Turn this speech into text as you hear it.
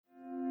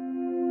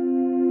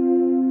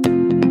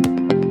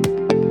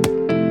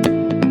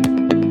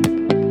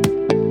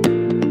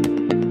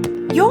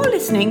You're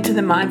listening to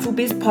the Mindful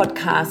Biz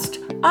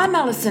podcast. I'm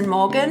Alison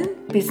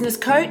Morgan, business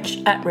coach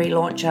at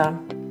Relauncher.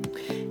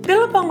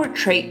 Billabong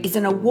Retreat is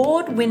an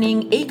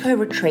award-winning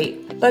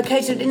eco-retreat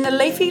located in the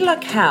leafy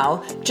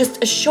locale,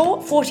 just a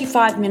short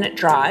 45-minute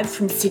drive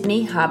from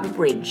Sydney Harbour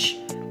Bridge.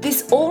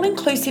 This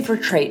all-inclusive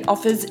retreat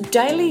offers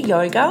daily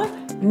yoga,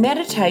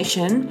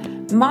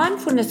 meditation,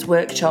 mindfulness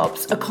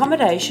workshops,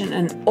 accommodation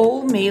and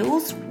all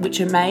meals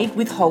which are made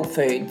with whole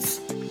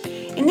foods.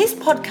 In this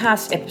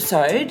podcast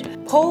episode,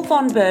 Paul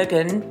von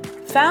Bergen,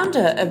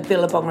 founder of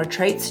Billabong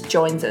Retreats,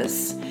 joins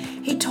us.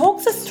 He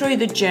talks us through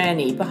the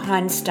journey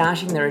behind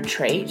starting the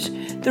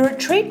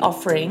retreat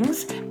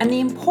offerings, and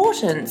the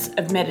importance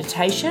of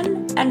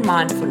meditation and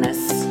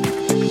mindfulness.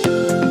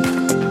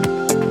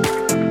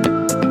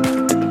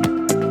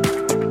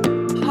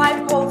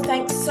 Hi Paul,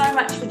 thanks so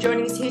much for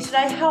joining us here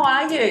today. How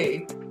are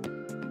you?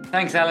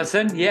 Thanks,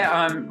 Alison. Yeah,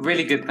 I'm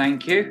really good,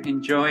 thank you.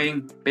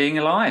 Enjoying being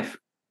alive.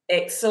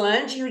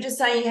 Excellent. You were just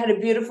saying you had a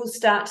beautiful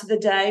start to the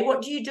day.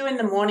 What do you do in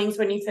the mornings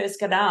when you first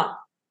get up?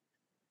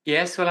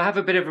 Yes, well, I have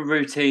a bit of a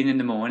routine in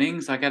the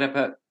mornings. I get up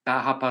at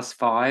about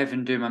 5:30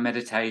 and do my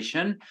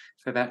meditation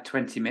for about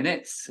 20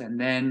 minutes. And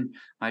then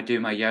I do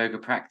my yoga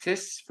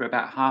practice for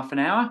about half an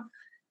hour.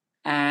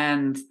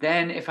 And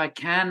then if I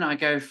can, I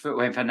go for,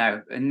 well, if I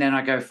know, and then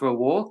I go for a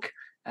walk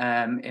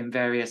in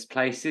various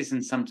places.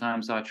 And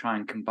sometimes I try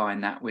and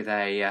combine that with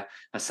a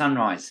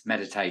sunrise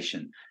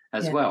meditation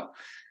as well.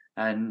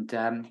 And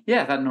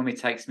that normally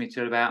takes me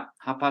to about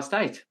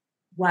 8:30.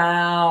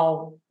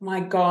 Wow,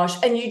 my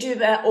gosh. And you do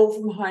that all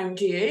from home,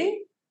 do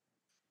you?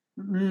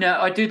 No,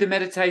 I do the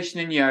meditation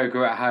and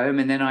yoga at home,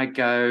 and then I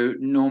go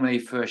normally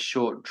for a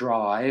short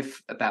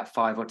drive, about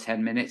 5 or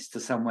 10 minutes to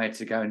somewhere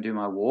to go and do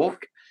my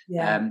walk.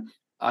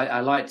 I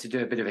like to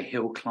do a bit of a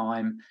hill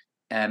climb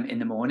in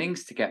the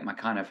mornings to get my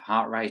kind of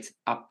heart rate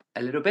up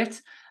a little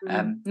bit.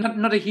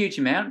 Not a huge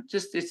amount,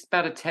 just it's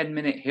about a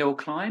 10-minute hill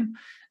climb,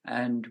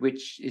 and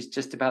which is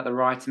just about the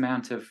right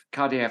amount of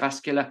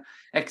cardiovascular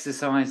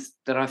exercise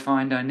that I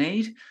find I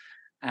need.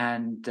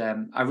 And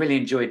I really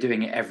enjoy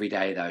doing it every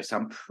day, though. So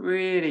I'm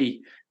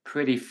pretty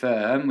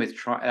firm with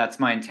that's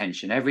my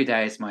intention. Every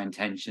day is my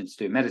intention to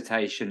do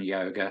meditation,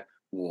 yoga,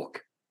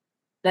 walk.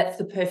 That's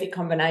the perfect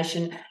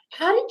combination.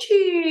 How did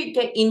you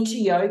get into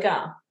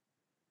yoga?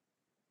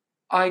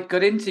 I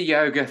got into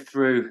yoga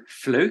through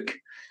fluke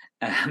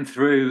and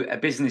through a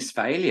business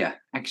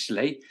failure,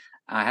 actually.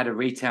 I had a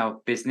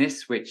retail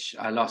business which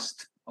I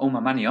lost all my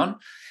money on,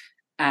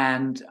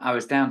 and I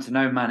was down to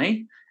no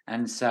money.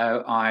 And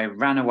so I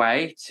ran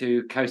away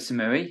to Koh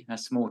Samui, a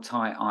small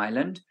Thai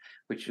island,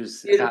 which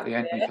was about the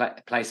only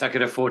place I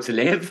could afford to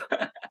live.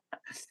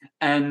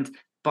 And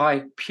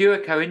by pure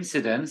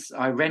coincidence,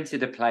 I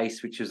rented a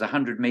place which was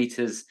 100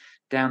 meters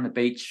down the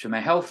beach from a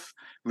health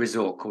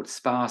resort called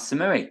Spa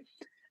Samui.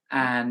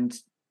 And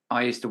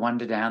I used to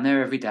wander down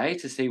there every day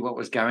to see what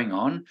was going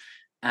on.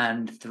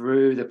 And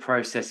through the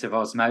process of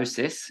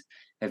osmosis,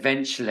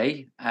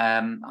 eventually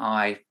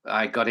I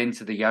got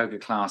into the yoga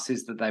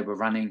classes that they were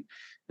running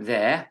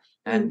there.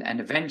 And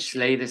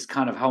eventually this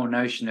kind of whole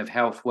notion of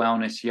health,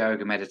 wellness,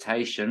 yoga,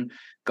 meditation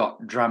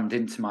got drummed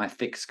into my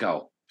thick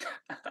skull.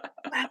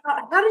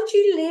 How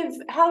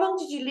long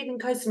did you live in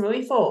Koh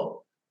Samui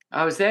for?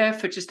 I was there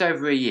for just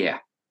over a year.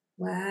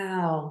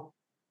 Wow.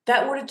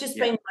 That would have just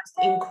been the most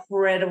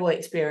incredible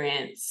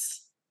experience.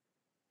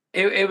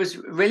 It was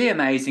really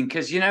amazing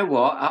because, you know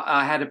what,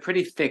 I had a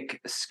pretty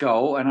thick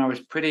skull and I was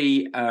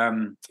pretty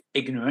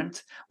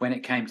ignorant when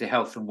it came to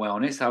health and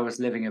wellness. I was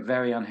living a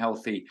very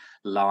unhealthy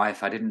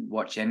life. I didn't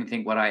watch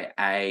anything what I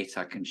ate.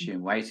 I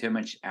consumed way too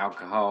much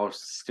alcohol,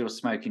 still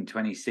smoking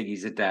 20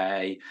 ciggies a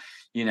day,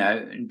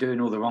 doing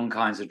all the wrong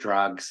kinds of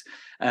drugs.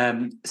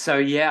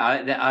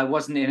 I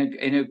wasn't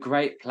in a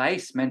great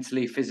place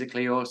mentally,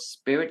 physically or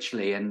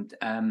spiritually. And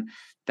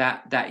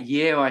that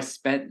year I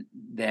spent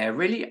there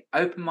really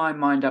opened my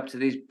mind up to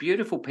these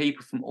beautiful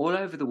people from all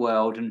over the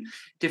world and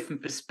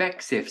different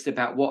perspectives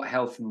about what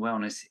health and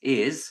wellness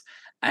is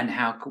and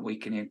how we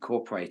can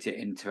incorporate it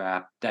into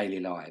our daily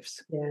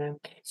lives. Yeah.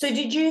 So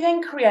did you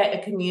then create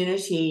a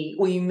community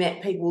where you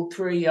met people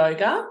through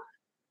yoga?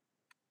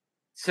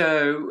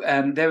 So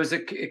there was a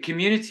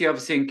community,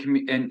 obviously,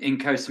 in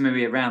Koh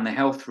Samui around the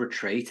health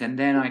retreat. And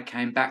then I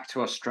came back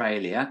to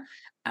Australia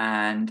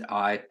and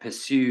I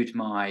pursued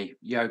my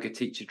yoga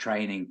teacher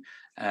training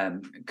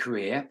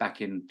career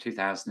back in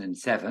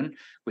 2007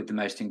 with the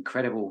most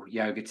incredible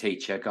yoga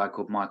teacher, a guy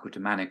called Michael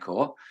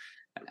DeManicore.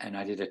 And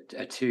I did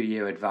a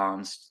 2-year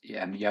advanced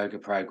yoga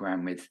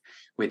program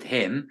with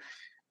him.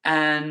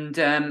 And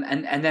then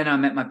I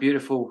met my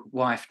beautiful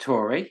wife,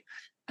 Tori,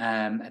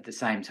 at the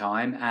same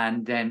time.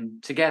 And then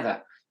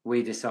together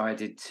we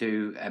decided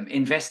to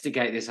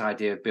investigate this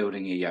idea of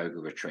building a yoga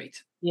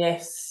retreat.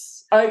 Yes.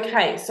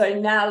 Okay, so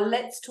now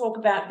let's talk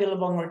about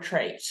Billabong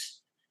Retreat.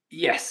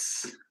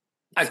 Yes.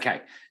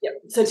 Okay. Yep.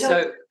 So tell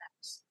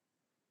us.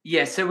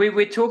 Yeah, so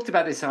we talked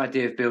about this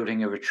idea of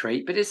building a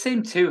retreat, but it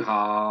seemed too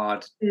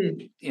hard,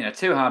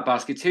 too hard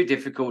basket, too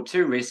difficult,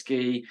 too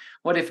risky.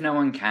 What if no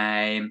one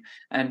came?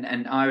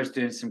 And I was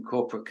doing some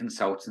corporate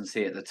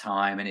consultancy at the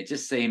time, and it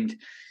just seemed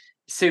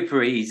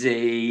super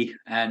easy.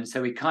 And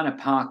so we kind of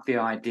parked the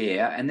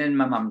idea, and then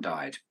my mum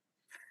died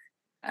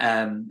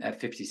at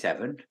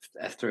 57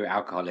 through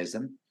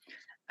alcoholism.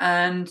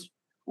 And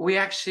we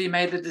actually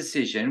made the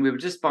decision. We were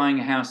just buying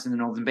a house in the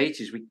Northern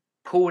Beaches. We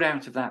pulled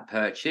out of that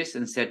purchase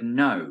and said,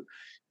 no,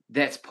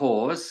 let's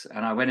pause.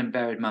 And I went and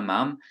buried my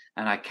mum,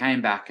 and I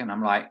came back and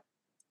I'm like,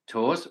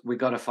 Tors, we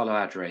got to follow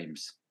our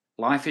dreams.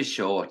 Life is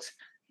short.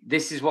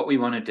 This is what we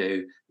want to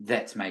do.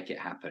 Let's make it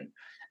happen.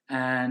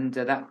 And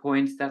at that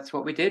point, that's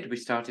what we did. We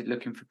started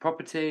looking for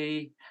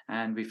property,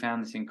 and we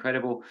found this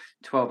incredible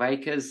 12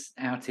 acres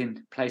out in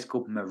a place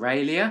called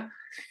Moralia,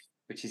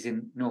 which is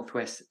in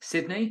northwest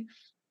Sydney.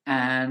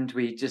 And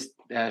we just,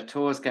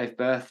 Tors gave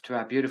birth to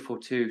our beautiful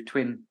 2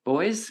 twin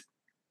boys,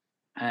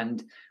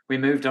 and we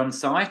moved on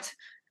site.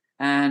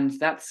 And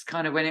that's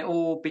kind of when it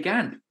all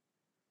began.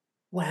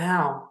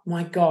 Wow,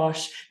 my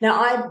gosh. Now,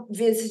 I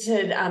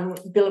visited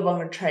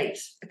Billabong Retreat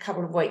a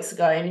couple of weeks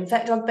ago. And in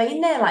fact, I've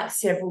been there like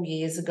several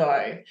years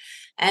ago.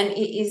 And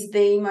it is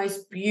the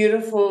most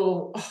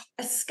beautiful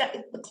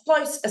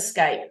close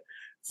escape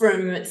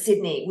from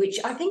Sydney, which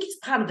I think is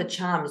part of the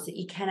charm, is that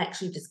you can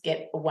actually just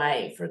get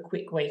away for a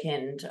quick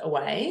weekend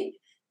away.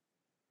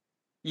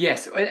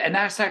 Yes, and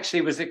that's actually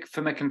was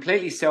from a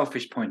completely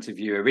selfish point of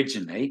view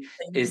originally,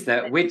 is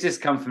that we'd just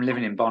come from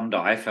living in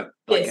Bondi for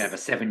over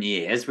 7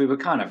 years. We were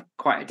kind of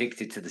quite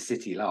addicted to the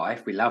city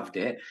life. We loved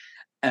it.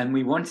 And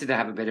we wanted to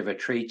have a bit of a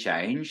tree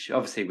change.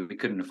 Obviously, we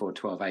couldn't afford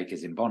 12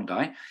 acres in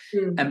Bondi,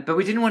 but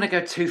we didn't want to go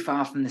too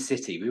far from the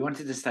city. We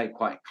wanted to stay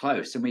quite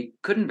close. And we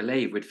couldn't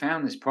believe we'd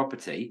found this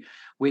property,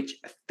 which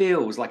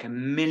feels like a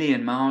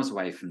million miles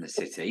away from the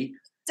city.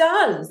 It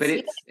does.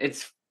 But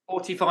it's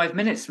 45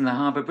 minutes from the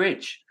Harbour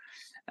Bridge.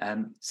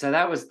 So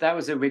that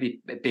was a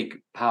really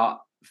big part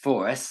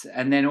for us.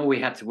 And then all we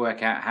had to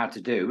work out how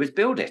to do was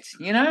build it,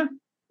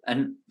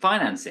 and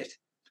finance it.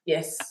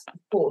 Yes,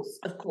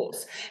 of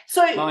course.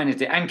 So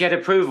finance it and get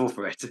approval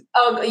for it.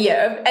 Oh,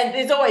 yeah, and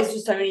there's always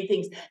just so many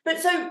things. But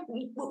so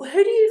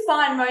who do you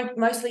find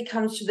mostly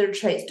comes to the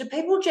retreats? Do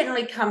people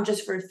generally come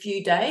just for a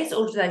few days,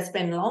 or do they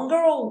spend longer,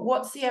 or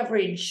what's the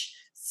average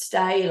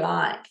stay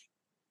like?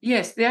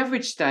 Yes, the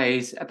average stay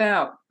is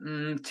about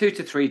 2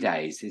 to 3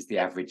 days is the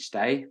average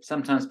stay.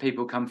 Sometimes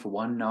people come for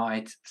 1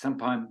 night.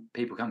 Sometimes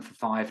people come for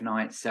 5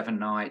 nights, 7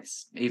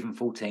 nights, even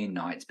 14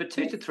 nights. But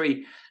 2 to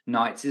 3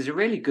 nights is a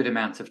really good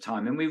amount of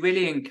time. And we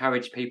really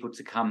encourage people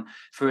to come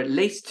for at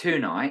least 2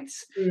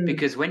 nights,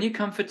 because when you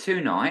come for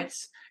 2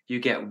 nights, you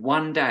get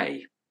 1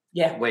 day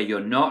where you're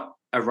not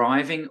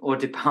arriving or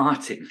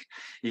departing.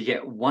 You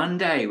get 1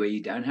 day where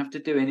you don't have to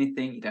do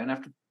anything. You don't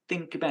have to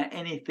think about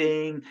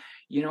anything.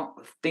 You're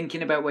not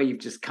thinking about where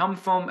you've just come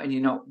from, and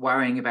you're not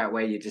worrying about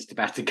where you're just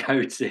about to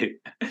go to.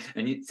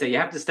 So you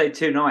have to stay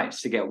 2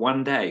 nights to get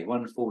 1 day,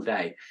 1 full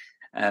day.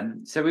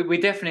 So we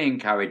definitely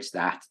encourage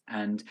that.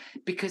 And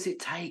because it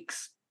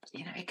takes,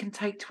 it can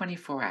take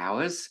 24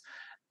 hours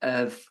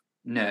of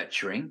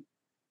nurturing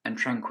and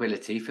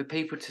tranquility for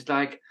people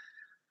to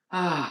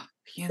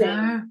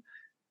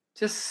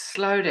just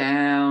slow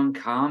down,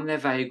 calm their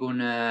vagal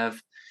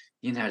nerve,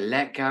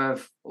 let go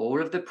of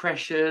all of the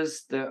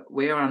pressures that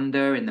we're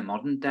under in the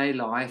modern day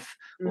life,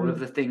 all of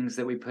the things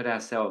that we put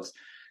ourselves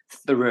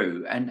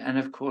through. And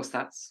of course,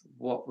 that's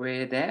what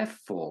we're there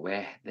for.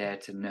 We're there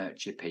to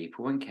nurture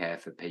people and care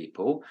for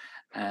people,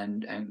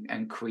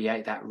 and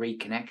create that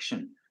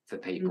reconnection for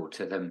people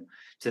to them,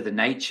 to the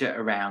nature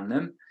around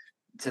them,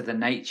 to the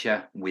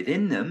nature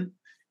within them,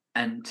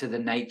 and to the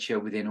nature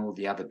within all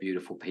the other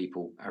beautiful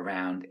people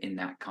around in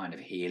that kind of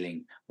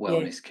healing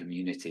wellness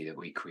community that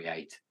we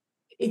create.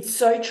 It's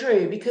so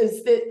true, because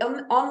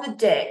on the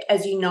deck,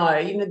 as you know,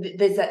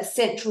 there's that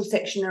central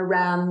section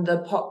around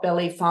the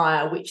potbelly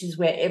fire, which is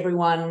where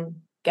everyone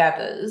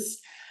gathers.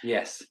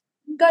 Yes.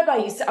 Go by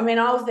yourself. I mean,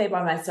 I was there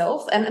by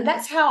myself, and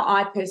that's how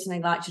I personally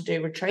like to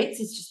do retreats,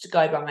 is just to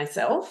go by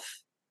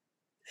myself.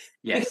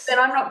 Yes. Because then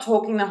I'm not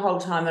talking the whole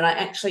time, and I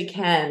actually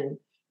can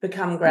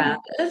become grounded.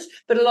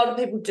 But a lot of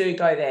people do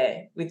go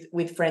there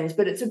with friends.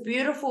 But it's a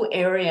beautiful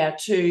area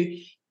to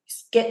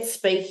get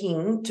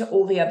speaking to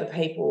all the other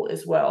people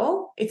as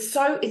well. It's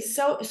so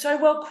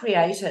well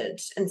created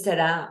and set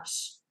out.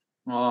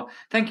 Oh,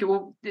 thank you.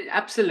 Well,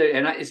 absolutely.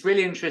 And it's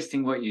really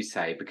interesting what you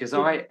say, because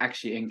I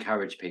actually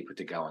encourage people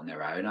to go on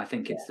their own. I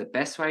think it's the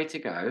best way to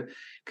go,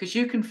 because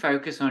you can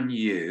focus on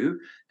you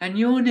and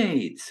your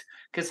needs.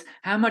 Because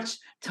how much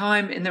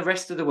time in the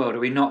rest of the world are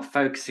we not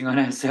focusing on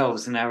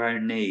ourselves and our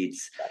own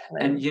needs?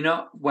 Exactly. And you're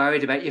not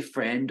worried about your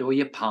friend or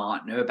your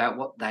partner, about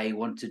what they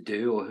want to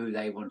do or who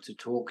they want to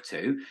talk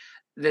to.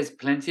 There's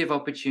plenty of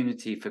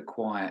opportunity for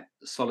quiet,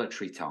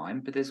 solitary time,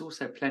 but there's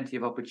also plenty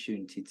of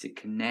opportunity to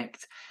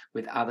connect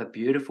with other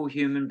beautiful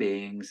human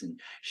beings and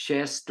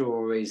share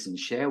stories and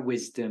share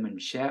wisdom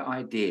and share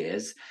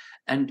ideas.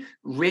 And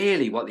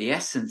really what the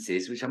essence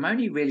is, which I'm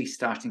only really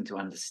starting to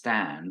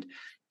understand,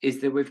 is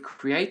that we've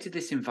created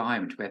this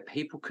environment where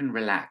people can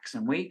relax,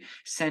 and we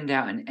send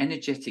out an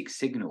energetic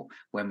signal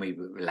when we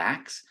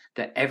relax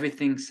that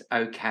everything's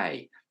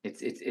okay.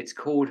 It's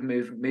called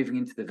moving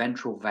into the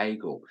ventral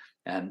vagal.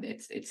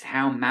 It's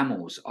how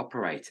mammals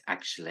operate,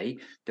 actually,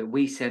 that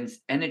we send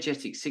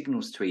energetic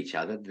signals to each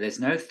other. There's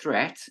no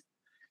threat.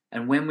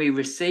 And when we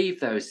receive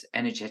those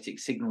energetic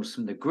signals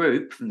from the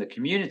group, from the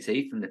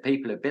community, from the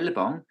people of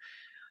Billabong,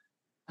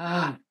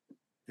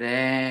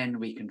 then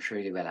we can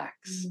truly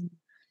relax.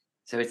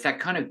 So it's that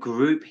kind of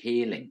group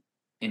healing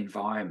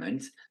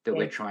environment that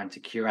we're trying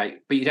to curate.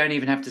 But you don't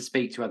even have to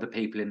speak to other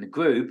people in the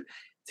group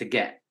to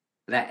get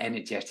that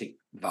energetic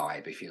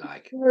vibe, if you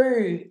like.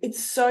 True.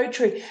 It's so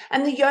true.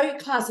 And the yoga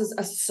classes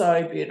are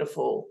so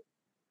beautiful.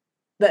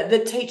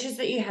 The teachers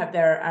that you have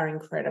there are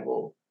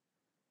incredible.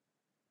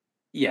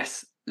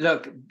 Yes.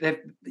 Look,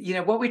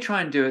 what we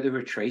try and do at the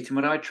retreat, and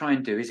what I try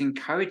and do, is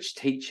encourage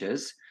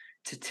teachers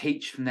to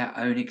teach from their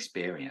own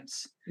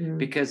experience.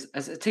 Because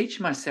as a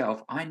teacher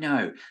myself, I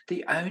know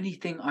the only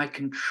thing I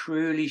can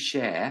truly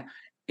share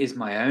is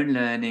my own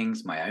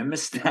learnings, my own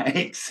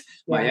mistakes,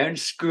 my own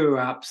screw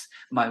ups,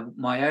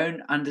 my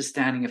own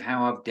understanding of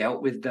how I've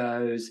dealt with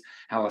those,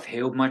 how I've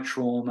healed my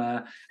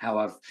trauma, how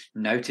I've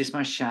noticed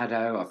my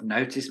shadow, I've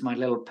noticed my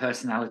little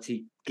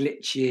personality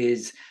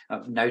glitches,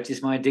 I've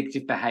noticed my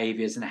addictive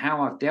behaviors and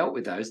how I've dealt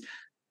with those.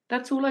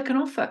 That's all I can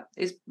offer,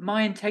 is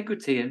my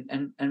integrity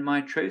and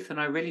my truth. And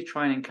I really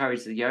try and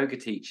encourage the yoga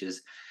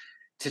teachers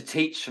to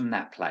teach from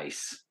that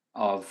place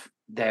of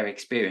their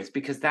experience,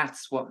 because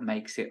that's what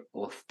makes it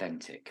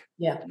authentic.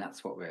 Yeah. And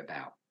that's what we're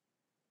about.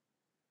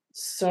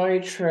 So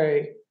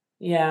true.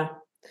 Yeah.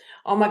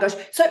 Oh my gosh.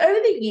 So over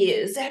the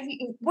years,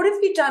 what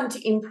have you done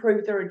to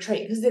improve the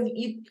retreat? Because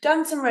you've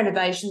done some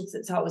renovations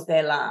since I was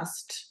there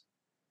last.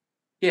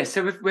 Yeah,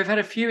 so we've had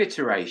a few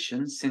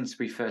iterations since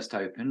we first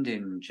opened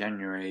in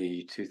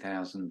January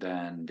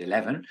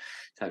 2011,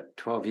 so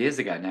 12 years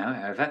ago now,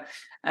 however.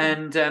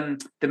 And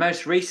the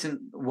most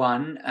recent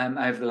one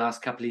over the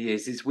last couple of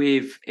years is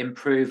we've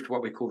improved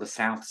what we call the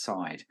south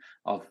side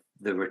of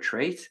the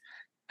retreat.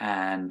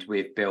 And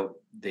we've built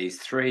these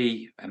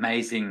 3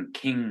 amazing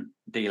King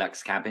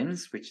Deluxe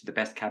cabins, which are the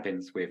best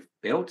cabins we've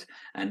built.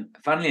 And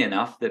funnily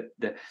enough, the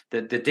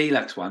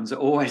deluxe ones are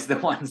always the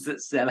ones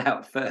that sell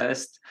out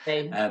first.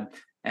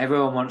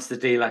 Everyone wants the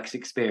deluxe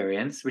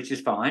experience, which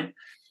is fine.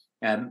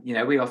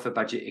 We offer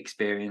budget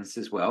experience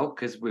as well,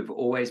 because we've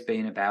always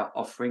been about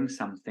offering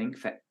something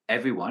for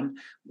everyone,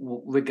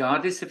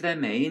 regardless of their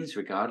means,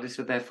 regardless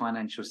of their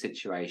financial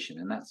situation.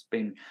 And that's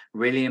been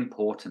really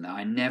important.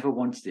 I never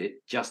wanted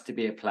it just to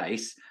be a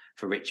place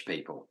for rich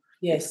people.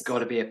 Yes. It's got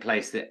to be a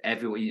place that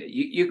everyone,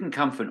 you can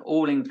come for an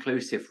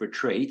all-inclusive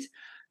retreat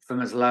from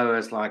as low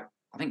as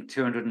I think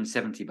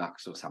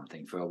 $270 or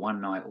something for a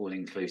one-night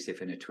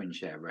all-inclusive in a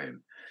twin-share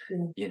room.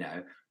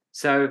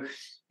 So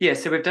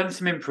we've done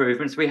some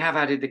improvements. We have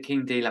added the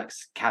King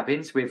Deluxe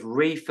cabins. We've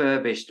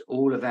refurbished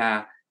all of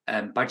our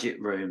budget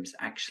rooms,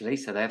 actually.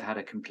 So they've had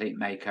a complete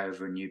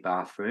makeover and new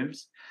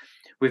bathrooms.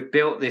 We've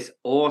built this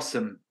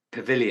awesome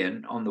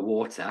pavilion on the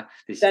water,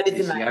 this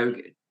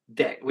yoga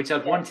deck, which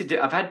I've wanted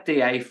to. I've had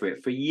DA for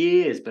it for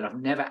years, but I've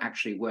never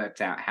actually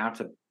worked out how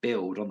to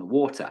build on the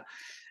water.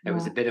 It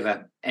was a bit of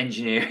an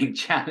engineering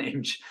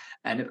challenge.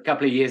 And a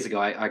couple of years ago,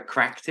 I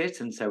cracked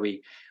it. And so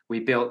we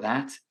built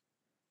that.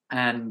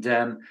 And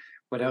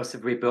what else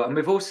have we built? And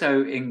we've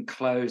also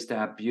enclosed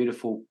our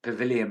beautiful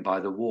pavilion by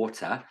the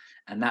water,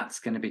 and that's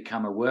going to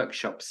become a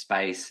workshop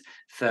space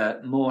for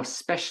more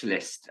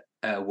specialist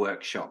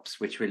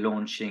workshops, which we're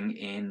launching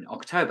in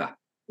October.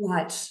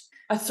 Right.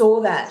 I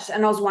saw that,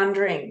 and I was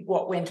wondering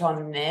what went on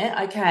in there.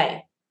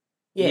 Okay.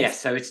 Yes,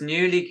 so it's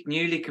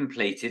newly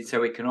completed,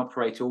 so it can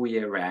operate all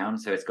year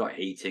round. So it's got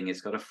heating, it's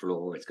got a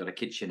floor, it's got a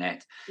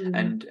kitchenette,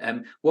 and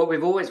what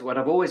I've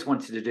always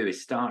wanted to do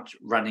is start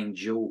running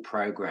dual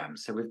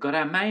programs. So we've got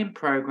our main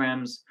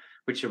programs,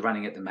 which are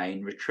running at the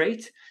main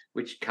retreat,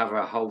 which cover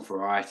a whole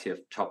variety of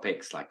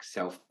topics like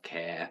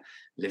self-care,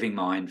 living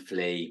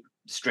mindfully,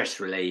 stress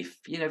relief.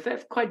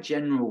 They're quite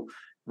general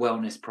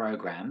wellness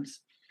programs.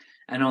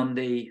 And on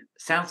the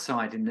south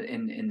side, in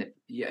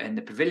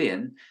the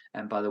pavilion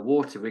and by the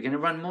water, we're going to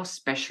run more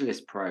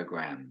specialist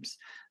programs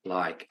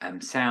like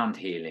sound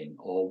healing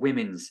or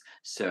women's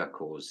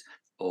circles,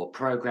 or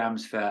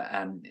programs for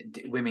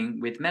women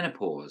with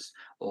menopause,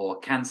 or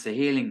cancer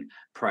healing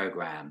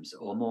programs,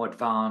 or more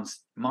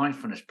advanced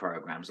mindfulness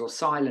programs, or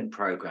silent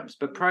programs,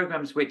 but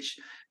programs which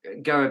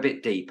go a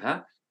bit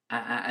deeper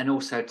and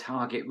also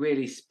target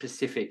really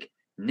specific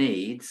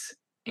needs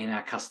in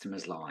our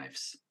customers'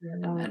 lives.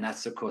 And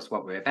that's, of course,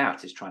 what we're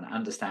about, is trying to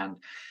understand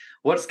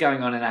what's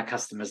going on in our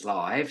customers'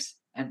 lives,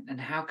 and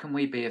how can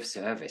we be of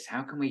service?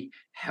 How can we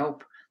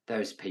help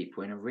those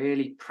people in a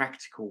really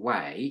practical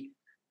way,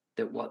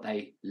 that what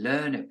they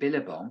learn at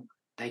Billabong,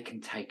 they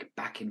can take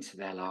back into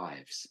their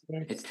lives.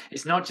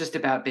 It's not just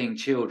about being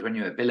chilled when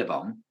you're at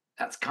Billabong.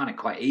 That's kind of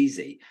quite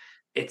easy.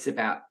 It's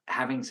about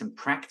having some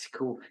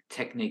practical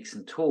techniques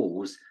and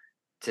tools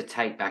to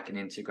take back and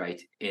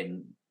integrate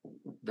in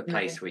the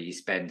place where you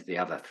spend the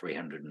other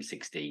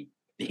 360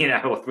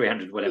 or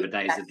 300 whatever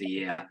days of the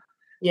year.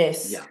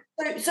 Yes.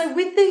 Yeah. So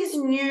with these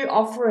new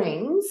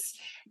offerings,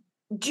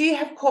 do you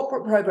have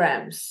corporate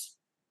programs?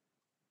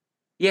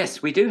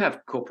 Yes, we do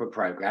have corporate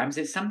programs.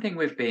 It's something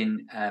we've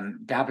been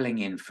dabbling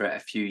in for a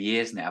few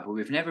years now, but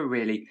we've never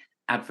really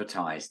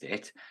advertised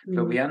it.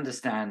 But we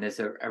understand there's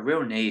a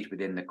real need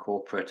within the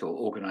corporate or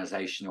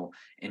organizational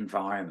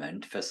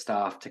environment for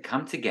staff to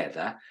come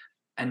together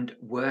and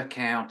work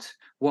out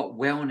what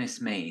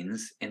wellness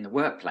means in the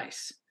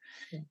workplace.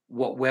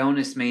 What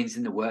wellness means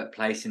in the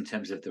workplace in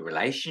terms of the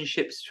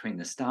relationships between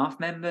the staff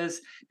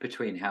members,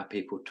 between how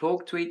people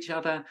talk to each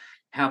other,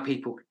 how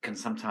people can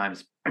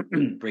sometimes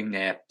bring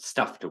their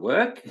stuff to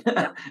work,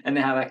 and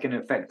how that can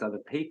affect other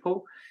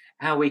people,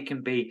 how we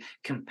can be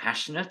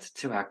compassionate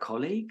to our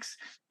colleagues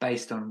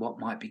based on what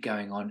might be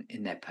going on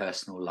in their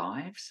personal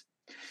lives,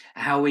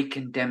 how we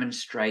can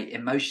demonstrate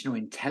emotional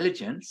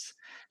intelligence.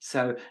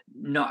 So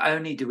not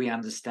only do we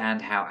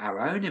understand how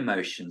our own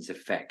emotions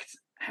affect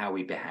how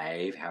we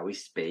behave, how we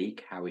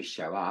speak, how we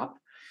show up,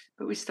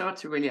 but we start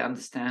to really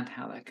understand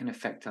how that can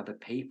affect other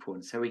people.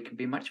 And so we can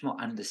be much more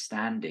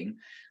understanding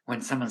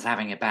when someone's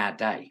having a bad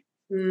day,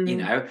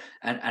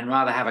 and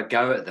rather have a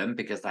go at them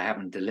because they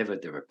haven't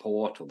delivered the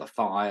report or the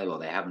file or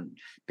they haven't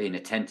been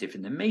attentive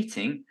in the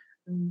meeting.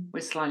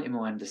 We're slightly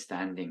more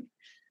understanding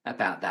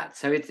about that.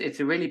 So it's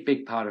a really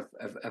big part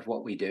of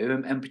what we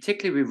do. And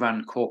particularly we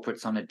run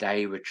corporates on a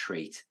day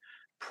retreat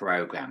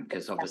program,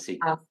 because obviously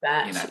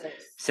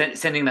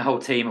sending the whole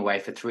team away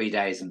for 3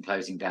 days and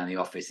closing down the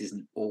office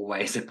isn't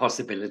always a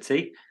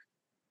possibility.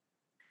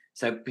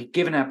 So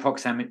given our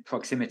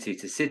proximity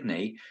to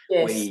Sydney,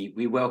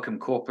 we welcome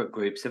corporate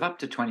groups of up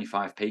to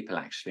 25 people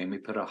actually, and we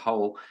put a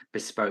whole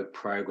bespoke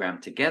program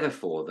together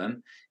for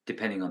them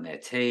depending on their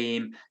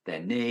team,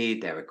 their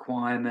need, their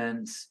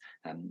requirements,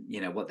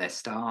 what their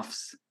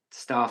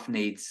staff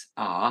needs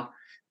are.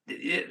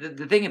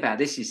 The thing about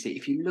this, you see,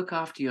 if you look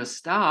after your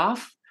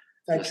staff,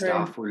 your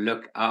staff will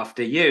look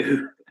after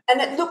you. And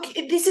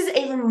this is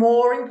even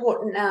more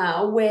important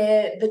now,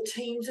 where the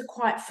teams are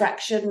quite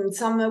fractured and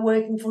some are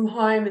working from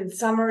home and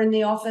some are in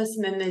the office,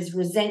 and then there's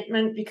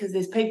resentment because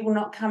there's people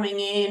not coming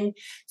in.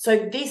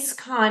 So this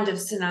kind of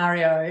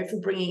scenario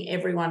for bringing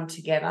everyone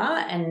together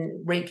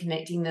and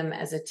reconnecting them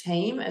as a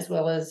team, as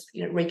well as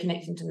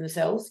reconnecting to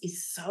themselves,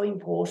 is so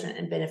important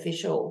and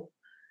beneficial.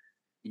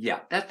 Yeah,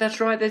 that's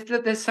right.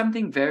 There's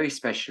something very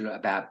special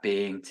about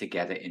being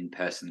together in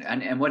person,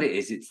 and what it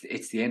is,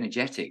 it's the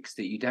energetics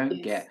that you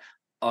don't get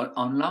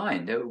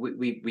online.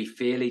 We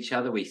feel each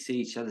other, we see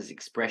each other's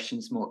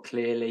expressions more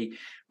clearly.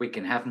 We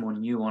can have more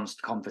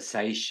nuanced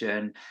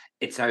conversation.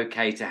 It's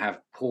okay to have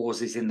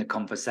pauses in the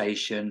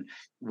conversation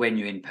when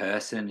you're in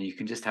person. You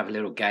can just have a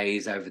little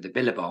gaze over the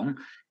Billabong.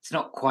 It's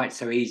not quite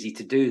so easy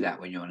to do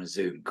that when you're on a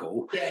Zoom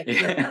call.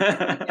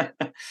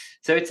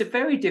 So it's a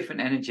very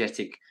different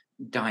energetic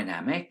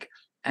dynamic,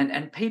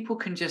 and people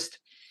can just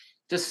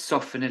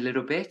soften a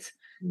little bit,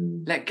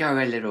 let go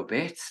a little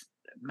bit,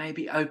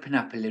 maybe open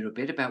up a little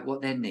bit about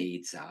what their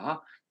needs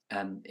are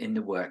in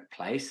the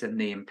workplace, and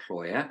the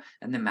employer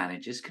and the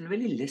managers can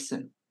really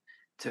listen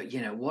to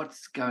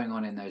what's going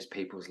on in those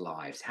people's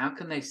lives. How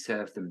can they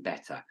serve them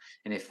better?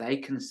 And if they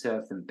can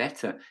serve them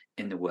better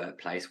in the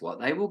workplace, what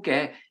they will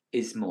get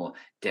is more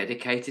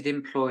dedicated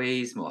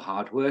employees, more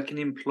hardworking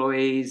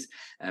employees,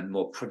 and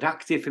more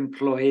productive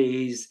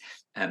employees,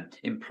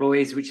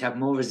 employees which have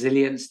more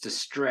resilience to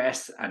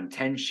stress and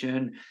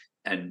tension.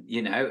 And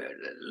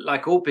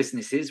like all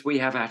businesses, we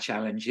have our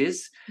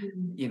challenges.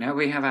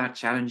 We have our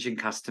challenging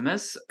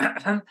customers,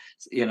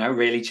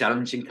 really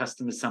challenging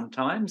customers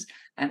sometimes,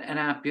 and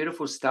our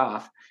beautiful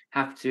staff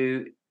have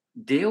to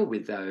deal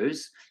with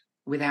those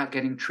without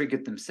getting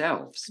triggered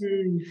themselves.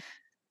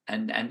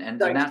 And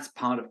that's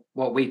part of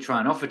what we try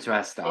and offer to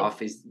our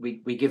staff, is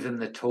we give them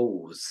the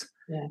tools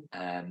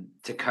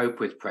to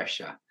cope with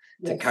pressure,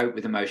 to cope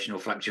with emotional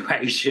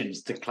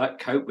fluctuations, to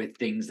cope with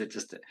things that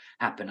just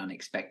happen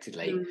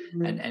unexpectedly.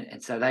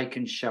 And so they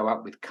can show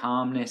up with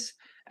calmness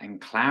and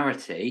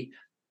clarity,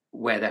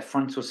 where their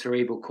frontal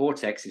cerebral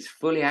cortex is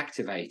fully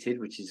activated,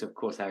 which is, of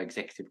course, our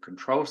executive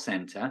control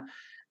center,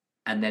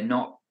 and they're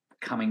not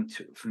coming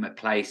from a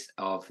place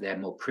of their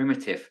more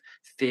primitive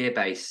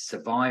fear-based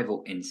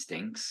survival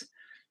instincts,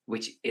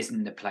 which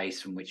isn't the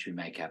place from which we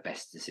make our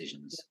best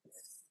decisions.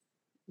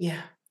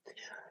 Yeah.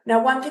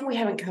 Now, one thing we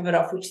haven't covered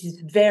off, which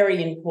is a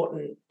very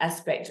important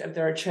aspect of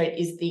the retreat,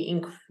 is the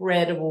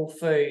incredible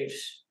food.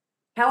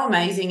 How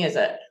amazing is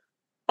it?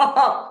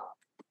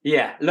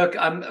 Yeah, look,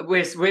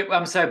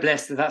 I'm so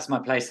blessed that that's my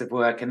place of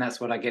work, and that's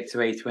what I get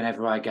to eat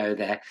whenever I go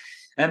there.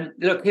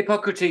 Look,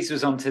 Hippocrates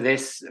was onto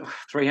this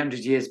 300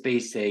 years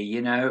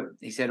BC.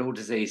 He said all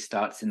disease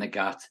starts in the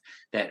gut,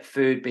 that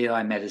food be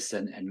thy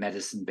medicine and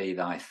medicine be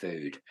thy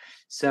food.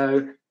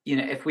 So,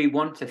 if we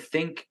want to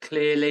think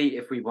clearly,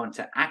 if we want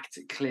to act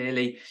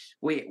clearly,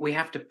 we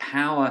have to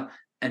power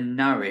and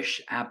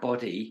nourish our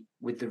body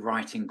with the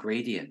right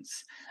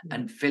ingredients,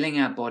 and filling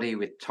our body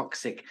with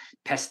toxic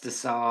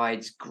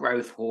pesticides,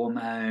 growth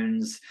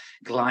hormones,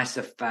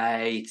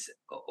 glyphosate,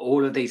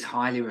 all of these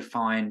highly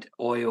refined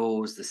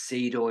oils, the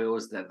seed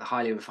oils, the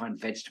highly refined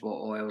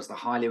vegetable oils, the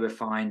highly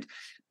refined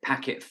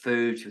packet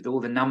foods with all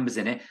the numbers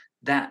in it,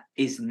 that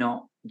is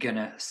not going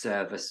to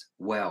serve us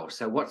well.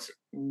 So what's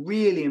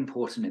really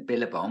important at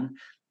Billabong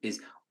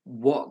is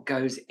what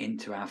goes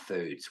into our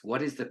foods.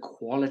 What is the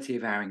quality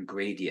of our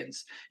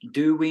ingredients?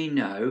 Do we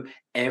know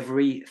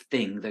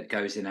everything that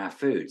goes in our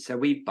food? So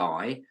we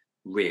buy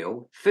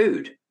real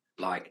food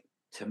like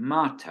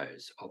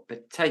tomatoes or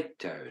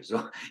potatoes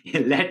or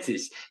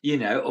lettuce,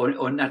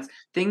 or nuts,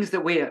 things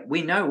that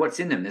we know what's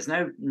in them. There's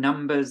no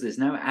numbers, there's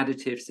no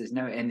additives, there's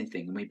no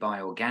anything. And we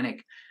buy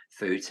organic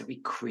food. So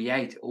we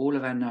create all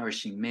of our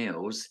nourishing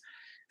meals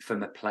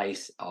from a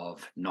place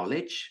of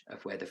knowledge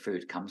of where the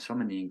food comes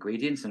from and the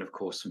ingredients, and of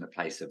course from a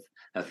place of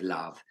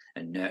love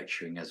and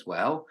nurturing as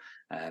well.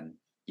 And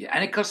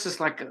it costs us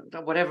like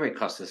whatever it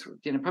costs us,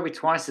 probably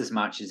twice as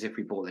much as if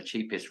we bought the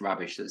cheapest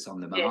rubbish that's on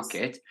the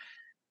market. Yes.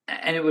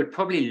 And it would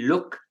probably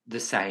look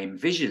the same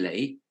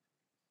visually,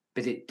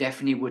 but it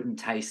definitely wouldn't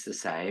taste the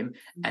same,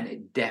 and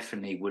it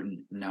definitely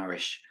wouldn't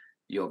nourish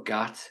your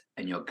gut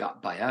and your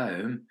gut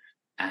biome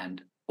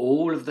and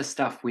all of the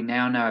stuff we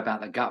now know about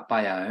the gut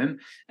biome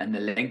and the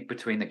link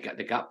between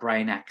the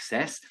gut-brain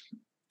axis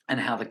and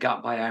how the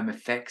gut biome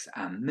affects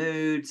our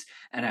moods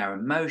and our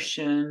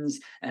emotions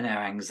and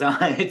our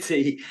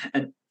anxiety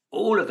and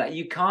all of that.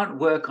 You can't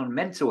work on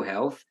mental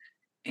health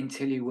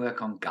until you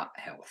work on gut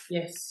health.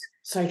 Yes,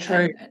 so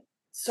true.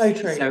 So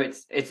true. So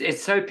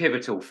it's so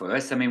pivotal for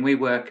us. I mean, we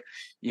work,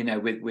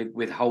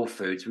 with whole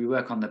foods. We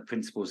work on the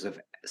principles of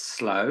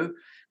SLOW,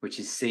 which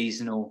is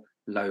seasonal,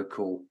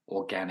 local,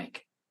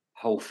 organic,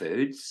 whole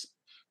foods.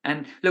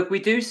 And look, we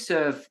do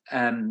serve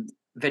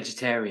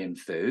vegetarian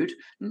food,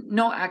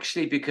 not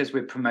actually because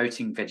we're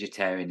promoting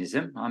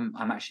vegetarianism.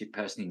 I'm actually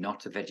personally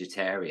not a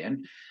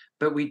vegetarian,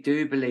 but we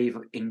do believe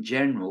in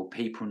general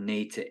people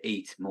need to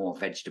eat more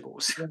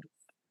vegetables. Yeah.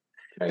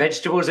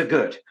 Vegetables are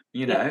good,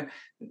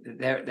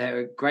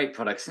 they're great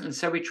products. And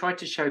so we try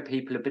to show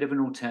people a bit of an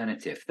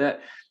alternative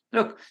that,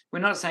 look, we're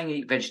not saying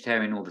eat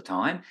vegetarian all the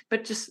time,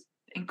 but just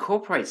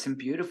incorporate some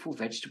beautiful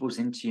vegetables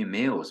into your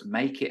meals.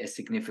 Make it a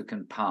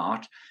significant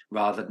part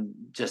rather than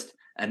just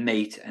a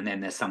meat and then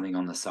there's something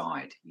on the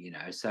side,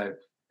 So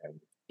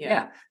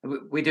yeah,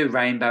 we do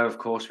rainbow, of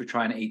course. We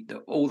try and eat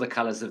all the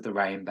colors of the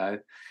rainbow.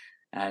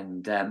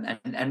 And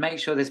make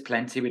sure there's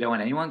plenty. We don't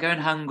want anyone going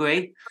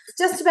hungry.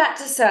 Just about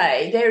to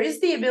say, there is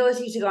the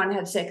ability to go and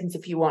have seconds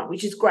if you want,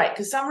 which is great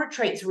because some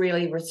retreats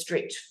really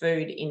restrict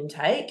food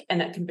intake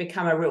and it can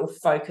become a real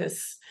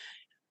focus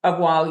of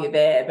while you're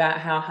there about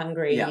how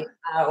hungry you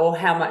are or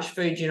how much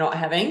food you're not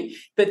having.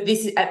 But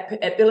this is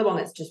at Billabong,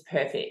 it's just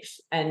perfect.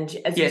 And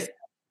as you said,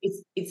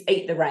 it's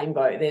eat the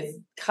rainbow. There's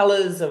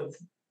colours of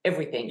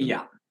everything.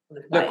 Yeah.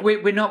 Look,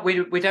 we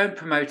don't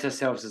promote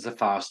ourselves as a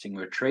fasting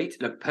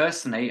retreat. Look,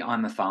 personally,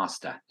 I'm a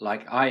faster.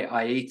 Like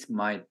I eat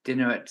my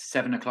dinner at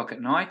 7 o'clock at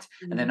night,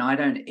 and then I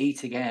don't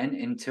eat again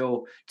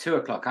until 2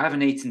 o'clock. I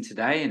haven't eaten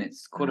today, and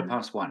it's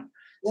 1:15.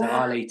 Wow. So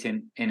I'll eat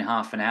in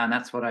half an hour, and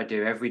that's what I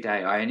do every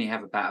day. I only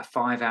have about a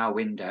 5-hour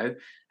window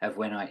of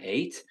when I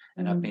eat,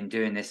 and I've been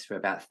doing this for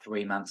about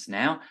 3 months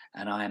now,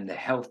 and I am the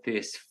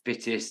healthiest,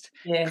 fittest,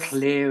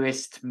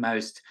 clearest,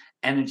 most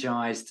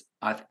energized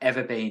I've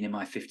ever been in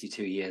my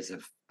 52 years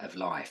of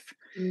life.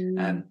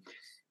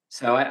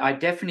 So I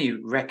definitely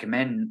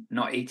recommend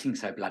not eating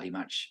so bloody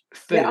much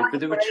food.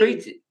 But the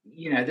retreat,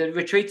 the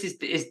retreat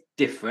is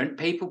different.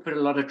 People put a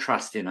lot of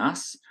trust in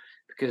us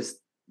because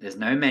there's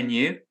no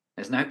menu,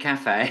 there's no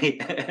cafe,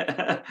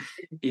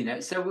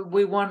 So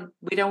we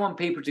don't want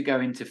people to go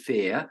into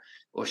fear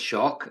or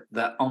shock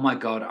that, oh my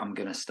God, I'm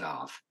going to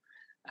starve.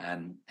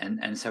 And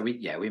so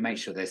we make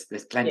sure there's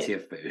plenty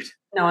of food.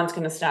 No one's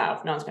going to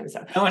starve. No one's going to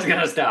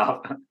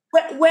starve.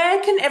 Where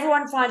can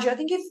everyone find you? I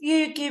think if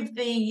you give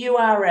the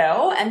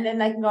URL and then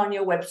they can go on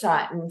your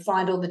website and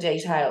find all the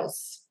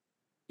details.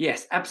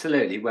 Yes,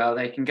 absolutely. Well,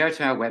 they can go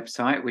to our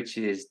website, which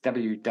is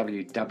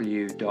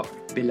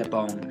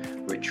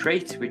www.Billabong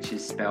Retreat, which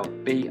is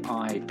spelled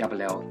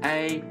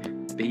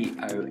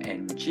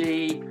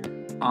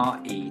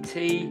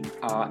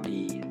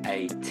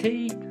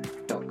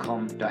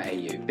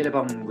BILLABONGRETREAT.com.au,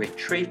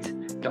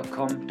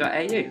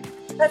 billabongretreat.com.au.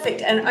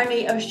 Perfect. And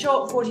only a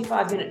short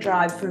 45-minute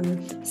drive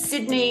from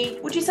Sydney.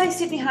 Would you say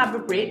Sydney Harbour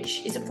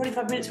Bridge? Is it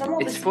 45 minutes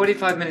from? It's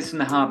 45 minutes from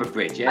the Harbour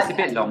Bridge. Yeah, it's a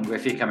bit longer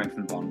if you're coming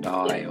from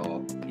Bondi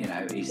or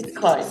east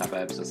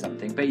suburbs or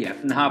something. But yeah,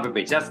 from the Harbour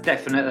Bridge, that's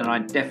definite, and I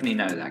definitely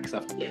know that because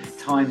I've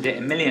timed it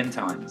a million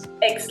times.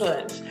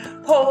 Excellent.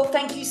 Paul,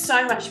 thank you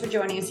so much for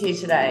joining us here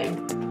today.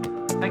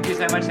 Thank you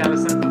so much,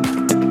 Alison.